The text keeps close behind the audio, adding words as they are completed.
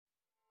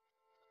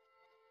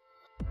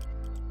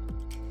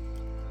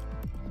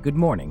Good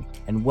morning,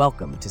 and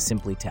welcome to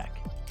Simply Tech.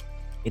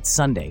 It's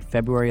Sunday,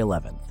 February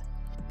 11th.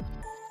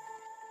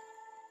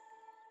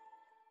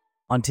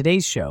 On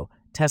today's show,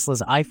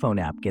 Tesla's iPhone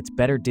app gets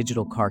better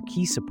digital car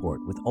key support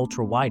with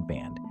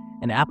ultra-wideband,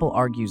 and Apple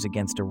argues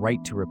against a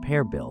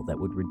right-to-repair bill that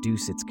would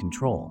reduce its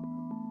control.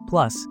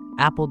 Plus,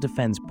 Apple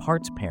defends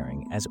parts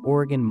pairing as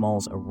Oregon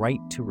mulls a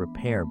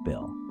right-to-repair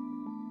bill.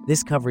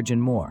 This coverage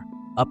and more,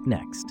 up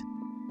next.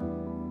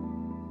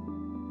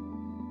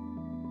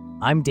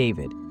 I'm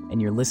David,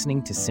 and you're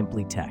listening to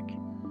Simply Tech.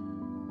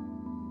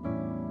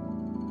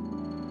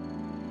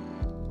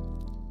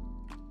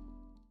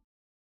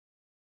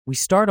 We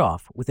start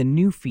off with a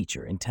new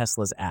feature in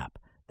Tesla's app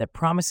that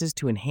promises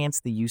to enhance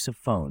the use of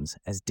phones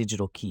as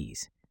digital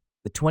keys.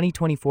 The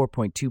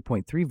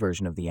 2024.2.3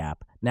 version of the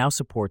app now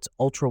supports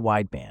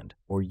ultra-wideband,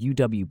 or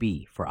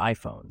UWB, for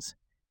iPhones.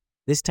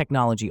 This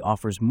technology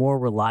offers more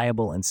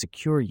reliable and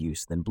secure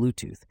use than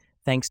Bluetooth,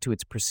 thanks to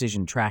its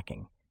precision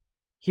tracking.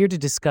 Here to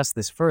discuss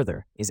this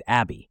further is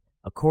Abby,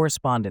 a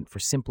correspondent for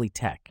Simply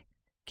Tech.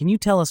 Can you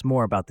tell us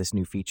more about this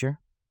new feature?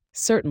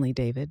 Certainly,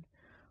 David.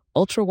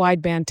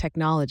 Ultra-wideband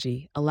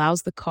technology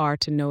allows the car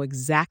to know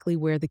exactly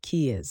where the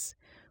key is,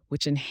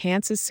 which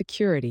enhances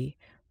security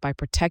by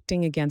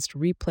protecting against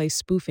replay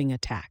spoofing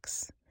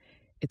attacks.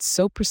 It's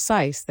so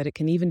precise that it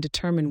can even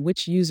determine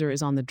which user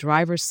is on the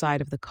driver's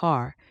side of the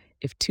car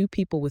if two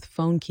people with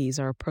phone keys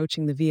are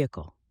approaching the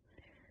vehicle.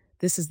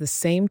 This is the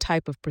same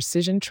type of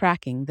precision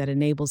tracking that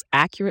enables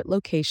accurate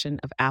location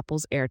of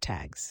Apple's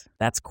AirTags.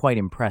 That's quite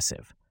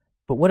impressive.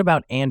 But what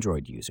about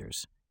Android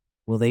users?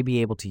 Will they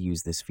be able to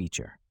use this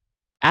feature?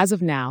 As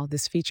of now,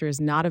 this feature is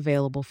not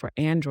available for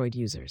Android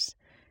users.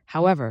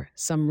 However,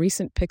 some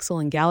recent Pixel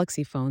and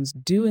Galaxy phones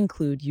do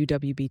include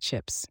UWB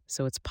chips,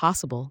 so it's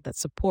possible that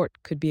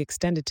support could be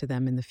extended to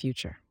them in the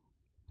future.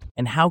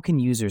 And how can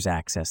users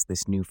access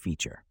this new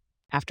feature?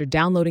 After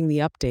downloading the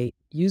update,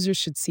 users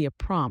should see a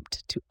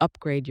prompt to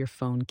upgrade your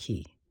phone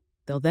key.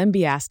 They'll then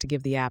be asked to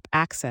give the app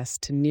access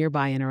to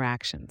nearby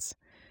interactions,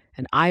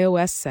 an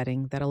iOS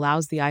setting that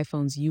allows the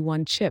iPhone's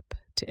U1 chip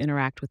to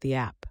interact with the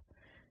app.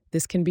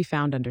 This can be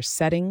found under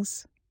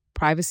Settings,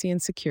 Privacy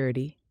and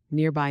Security,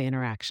 Nearby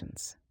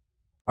Interactions.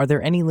 Are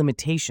there any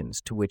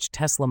limitations to which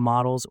Tesla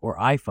models or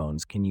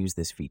iPhones can use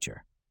this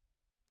feature?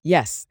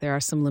 Yes, there are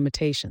some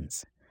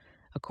limitations.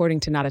 According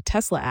to Not a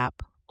Tesla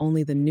app,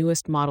 only the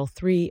newest Model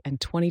 3 and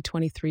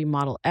 2023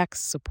 Model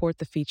X support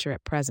the feature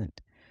at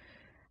present.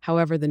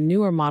 However, the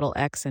newer Model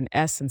X and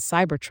S and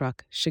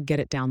Cybertruck should get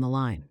it down the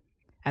line.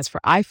 As for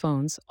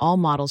iPhones, all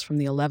models from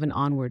the 11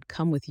 onward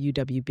come with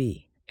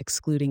UWB,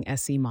 excluding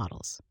SE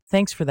models.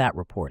 Thanks for that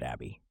report,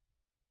 Abby.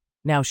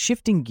 Now,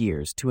 shifting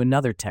gears to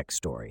another tech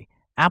story,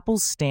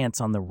 Apple's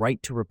stance on the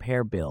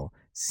right-to-repair bill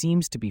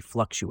seems to be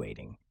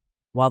fluctuating.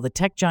 While the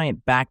tech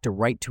giant backed a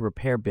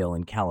right-to-repair bill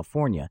in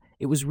California,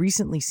 it was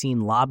recently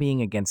seen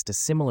lobbying against a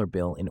similar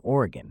bill in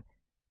Oregon.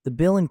 The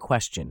bill in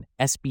question,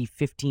 SB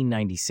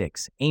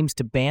 1596, aims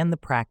to ban the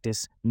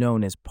practice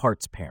known as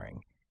parts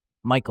pairing.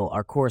 Michael,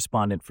 our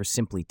correspondent for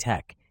Simply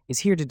Tech, is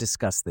here to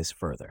discuss this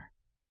further.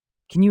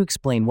 Can you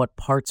explain what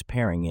parts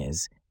pairing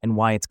is and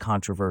why it's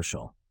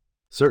controversial?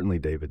 Certainly,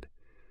 David.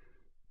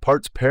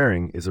 Parts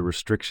pairing is a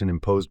restriction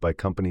imposed by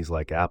companies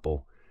like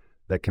Apple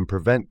that can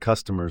prevent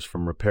customers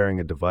from repairing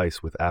a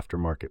device with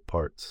aftermarket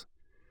parts.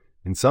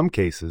 In some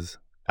cases,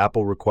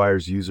 Apple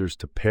requires users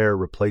to pair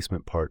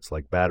replacement parts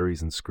like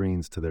batteries and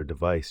screens to their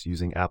device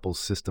using Apple's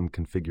system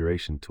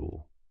configuration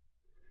tool.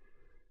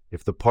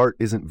 If the part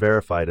isn't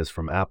verified as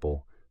from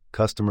Apple,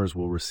 customers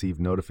will receive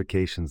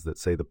notifications that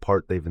say the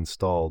part they've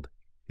installed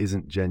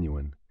isn't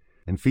genuine,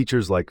 and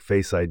features like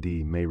Face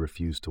ID may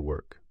refuse to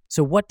work.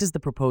 So what does the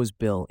proposed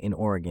bill in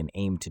Oregon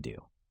aim to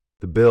do?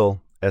 The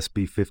bill,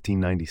 SB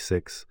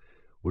 1596,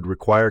 would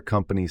require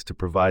companies to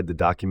provide the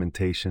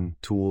documentation,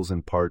 tools,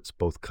 and parts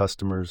both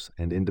customers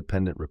and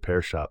independent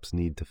repair shops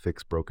need to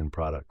fix broken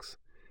products.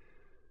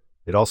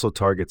 It also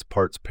targets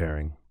parts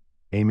pairing,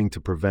 aiming to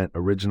prevent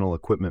original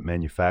equipment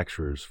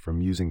manufacturers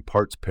from using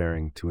parts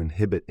pairing to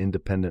inhibit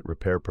independent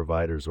repair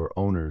providers or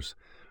owners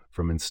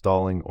from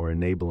installing or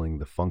enabling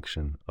the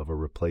function of a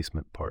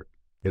replacement part.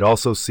 It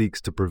also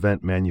seeks to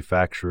prevent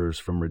manufacturers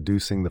from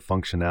reducing the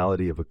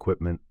functionality of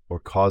equipment or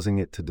causing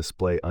it to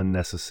display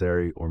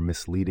unnecessary or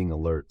misleading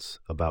alerts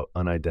about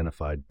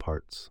unidentified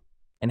parts.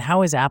 And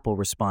how has Apple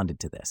responded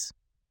to this?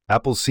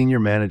 Apple's senior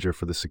manager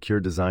for the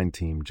secure design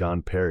team,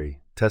 John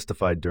Perry,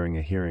 testified during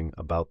a hearing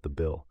about the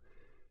bill.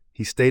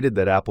 He stated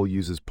that Apple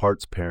uses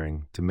parts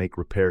pairing to make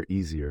repair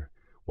easier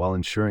while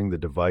ensuring the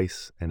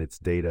device and its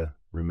data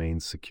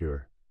remains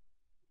secure.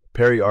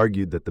 Perry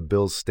argued that the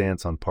bill's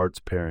stance on parts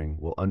pairing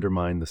will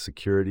undermine the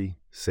security,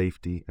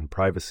 safety, and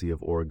privacy of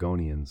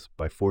Oregonians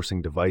by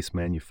forcing device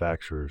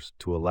manufacturers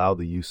to allow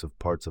the use of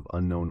parts of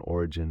unknown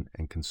origin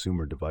and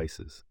consumer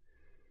devices.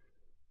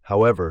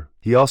 However,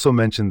 he also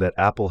mentioned that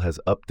Apple has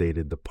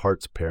updated the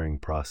parts pairing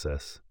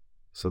process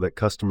so that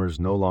customers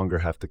no longer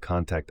have to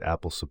contact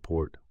Apple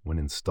support when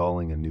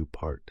installing a new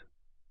part.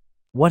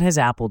 What has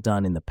Apple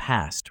done in the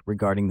past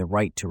regarding the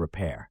right to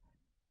repair?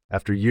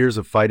 After years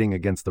of fighting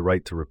against the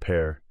right to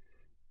repair,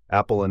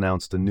 Apple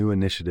announced a new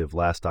initiative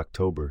last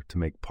October to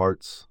make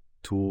parts,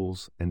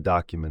 tools, and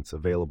documents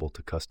available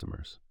to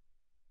customers.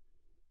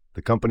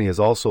 The company has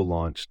also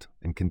launched,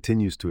 and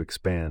continues to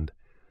expand,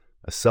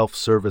 a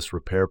self-service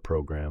repair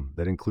program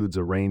that includes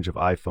a range of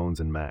iPhones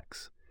and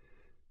Macs.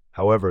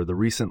 However, the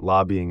recent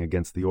lobbying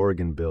against the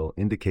Oregon bill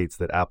indicates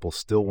that Apple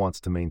still wants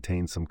to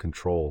maintain some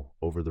control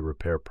over the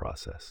repair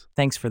process.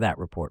 Thanks for that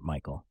report,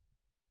 Michael.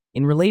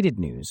 In related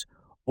news,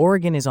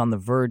 Oregon is on the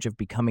verge of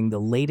becoming the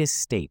latest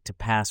state to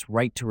pass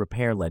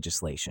right-to-repair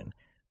legislation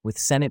with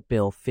Senate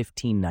Bill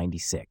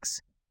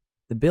 1596.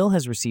 The bill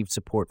has received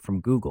support from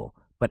Google,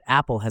 but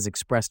Apple has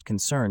expressed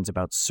concerns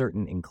about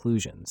certain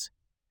inclusions.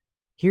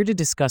 Here to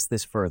discuss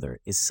this further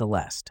is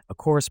Celeste, a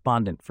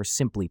correspondent for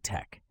Simply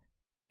Tech.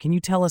 Can you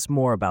tell us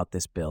more about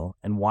this bill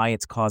and why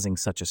it's causing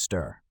such a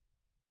stir?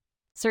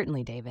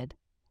 Certainly, David.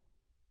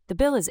 The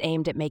bill is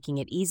aimed at making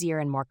it easier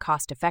and more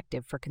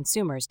cost-effective for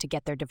consumers to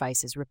get their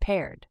devices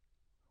repaired.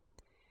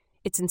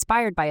 It's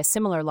inspired by a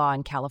similar law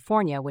in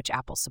California, which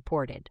Apple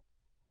supported.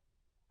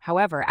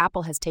 However,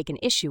 Apple has taken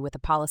issue with a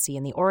policy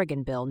in the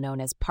Oregon bill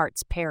known as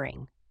parts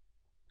pairing.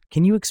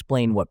 Can you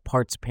explain what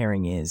parts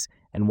pairing is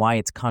and why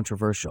it's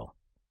controversial?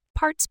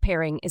 Parts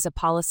pairing is a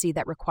policy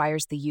that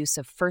requires the use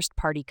of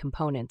first-party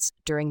components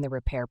during the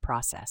repair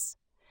process.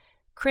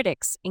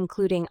 Critics,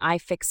 including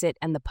iFixit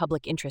and the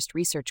Public Interest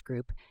Research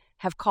Group,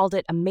 have called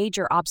it a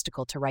major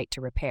obstacle to right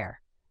to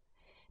repair.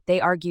 They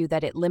argue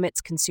that it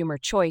limits consumer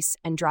choice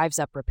and drives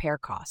up repair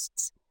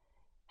costs.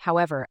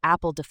 However,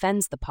 Apple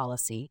defends the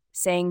policy,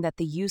 saying that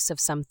the use of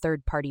some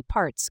third-party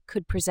parts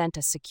could present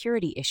a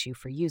security issue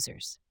for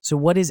users. So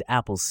what is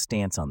Apple's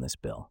stance on this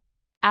bill?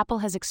 Apple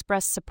has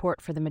expressed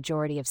support for the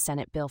majority of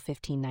Senate Bill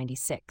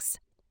 1596.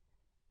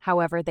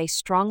 However, they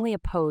strongly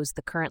oppose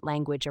the current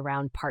language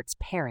around parts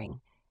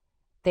pairing.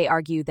 They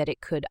argue that it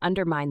could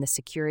undermine the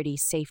security,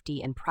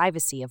 safety, and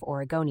privacy of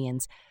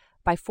Oregonians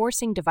by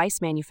forcing device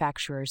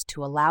manufacturers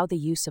to allow the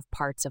use of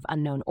parts of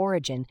unknown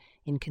origin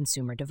in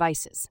consumer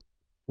devices.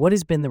 What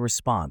has been the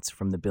response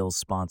from the bill's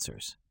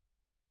sponsors?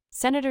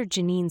 Senator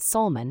Janine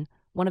Solman,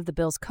 one of the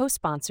bill's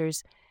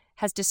co-sponsors,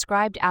 has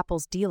described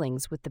Apple's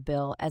dealings with the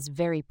bill as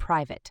very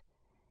private.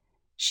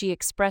 She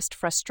expressed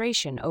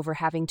frustration over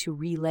having to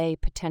relay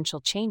potential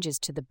changes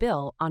to the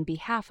bill on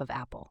behalf of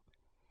Apple.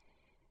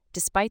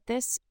 Despite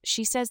this,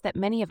 she says that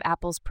many of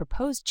Apple's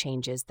proposed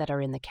changes that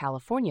are in the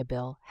California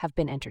bill have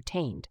been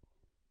entertained.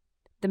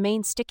 The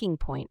main sticking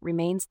point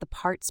remains the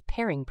parts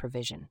pairing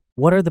provision.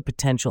 What are the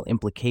potential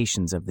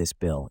implications of this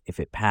bill if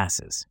it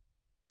passes?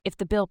 If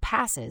the bill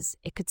passes,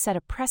 it could set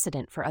a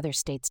precedent for other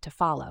states to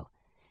follow.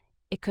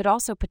 It could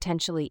also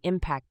potentially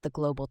impact the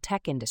global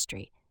tech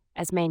industry,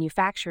 as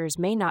manufacturers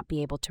may not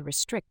be able to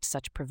restrict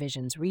such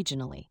provisions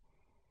regionally.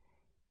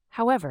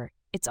 However,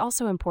 it's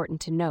also important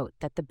to note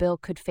that the bill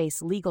could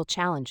face legal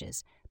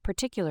challenges,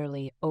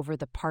 particularly over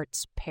the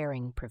parts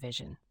pairing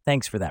provision.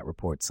 Thanks for that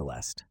report,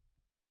 Celeste.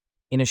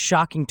 In a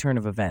shocking turn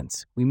of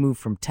events, we move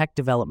from tech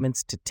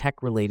developments to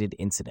tech-related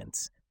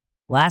incidents.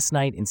 Last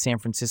night in San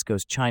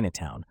Francisco's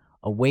Chinatown,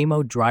 a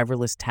Waymo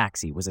driverless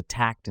taxi was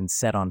attacked and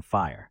set on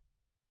fire.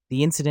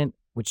 The incident,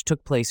 which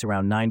took place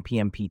around 9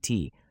 p.m.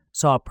 PT,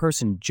 saw a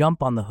person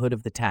jump on the hood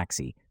of the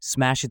taxi,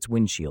 smash its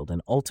windshield,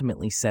 and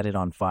ultimately set it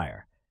on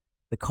fire.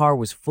 The car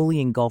was fully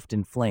engulfed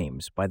in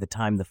flames by the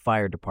time the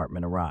fire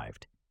department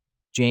arrived.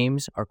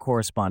 James, our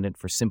correspondent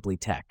for Simply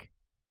Tech,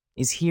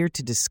 is here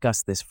to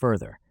discuss this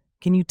further.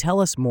 Can you tell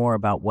us more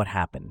about what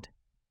happened?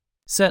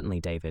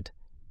 Certainly, David.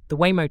 The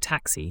Waymo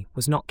taxi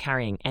was not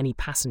carrying any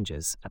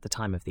passengers at the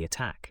time of the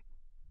attack.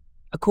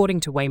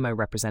 According to Waymo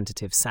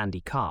representative Sandy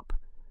Karp,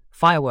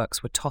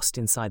 fireworks were tossed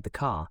inside the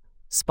car,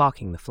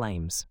 sparking the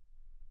flames.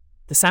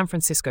 The San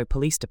Francisco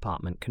Police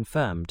Department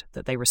confirmed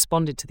that they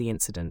responded to the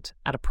incident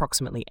at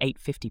approximately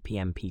 8:50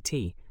 p.m.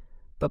 PT,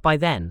 but by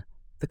then,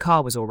 the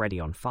car was already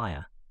on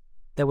fire.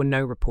 There were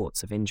no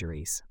reports of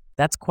injuries.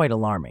 That's quite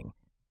alarming.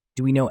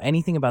 Do we know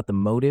anything about the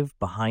motive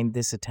behind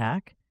this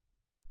attack?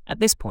 At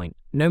this point,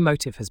 no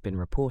motive has been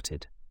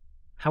reported.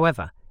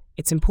 However,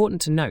 it's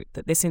important to note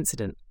that this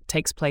incident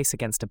takes place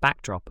against a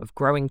backdrop of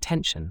growing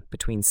tension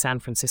between San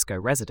Francisco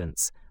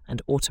residents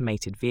and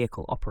automated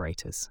vehicle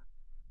operators.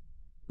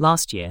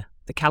 Last year,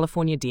 the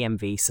California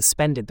DMV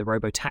suspended the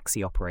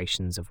robotaxi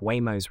operations of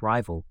Waymo's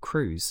rival,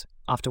 Cruise,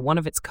 after one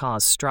of its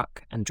cars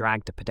struck and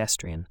dragged a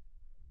pedestrian.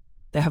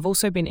 There have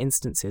also been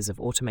instances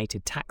of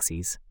automated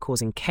taxis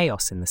causing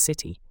chaos in the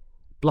city,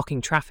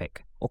 blocking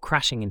traffic or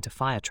crashing into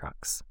fire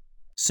trucks.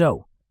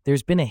 So,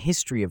 there's been a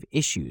history of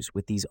issues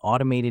with these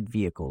automated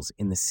vehicles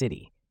in the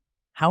city.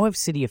 How have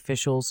city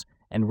officials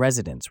and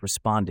residents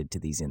responded to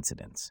these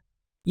incidents?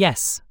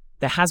 Yes,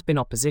 there has been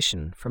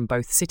opposition from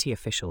both city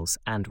officials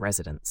and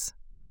residents.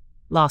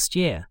 Last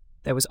year,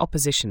 there was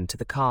opposition to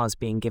the cars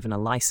being given a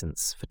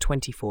license for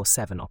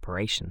 24/7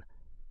 operation.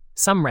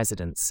 Some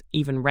residents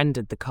even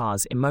rendered the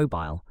cars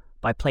immobile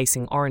by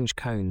placing orange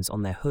cones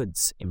on their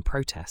hoods in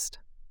protest.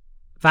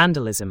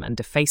 Vandalism and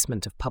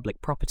defacement of public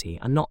property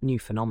are not new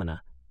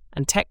phenomena,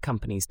 and tech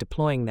companies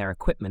deploying their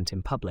equipment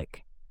in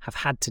public have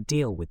had to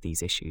deal with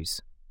these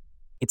issues.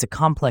 It's a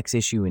complex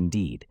issue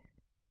indeed,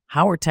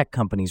 How are tech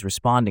companies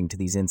responding to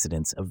these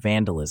incidents of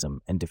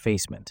vandalism and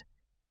defacement?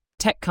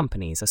 Tech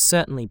companies are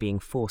certainly being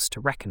forced to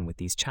reckon with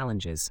these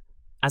challenges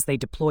as they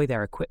deploy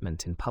their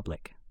equipment in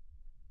public.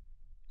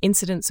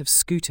 Incidents of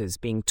scooters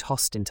being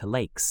tossed into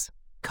lakes,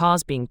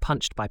 cars being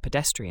punched by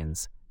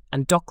pedestrians,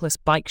 and dockless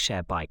bike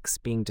share bikes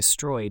being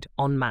destroyed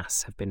en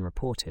masse have been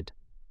reported.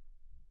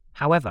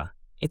 However,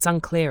 it's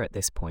unclear at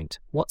this point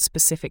what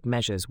specific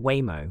measures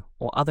Waymo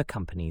or other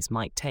companies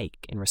might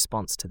take in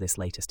response to this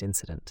latest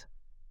incident.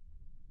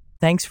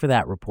 Thanks for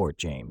that report,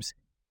 James.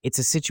 It's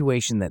a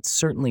situation that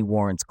certainly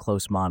warrants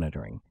close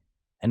monitoring.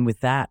 And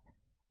with that,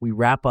 we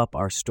wrap up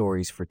our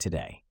stories for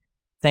today.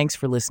 Thanks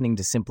for listening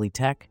to Simply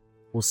Tech.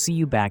 We'll see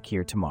you back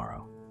here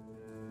tomorrow.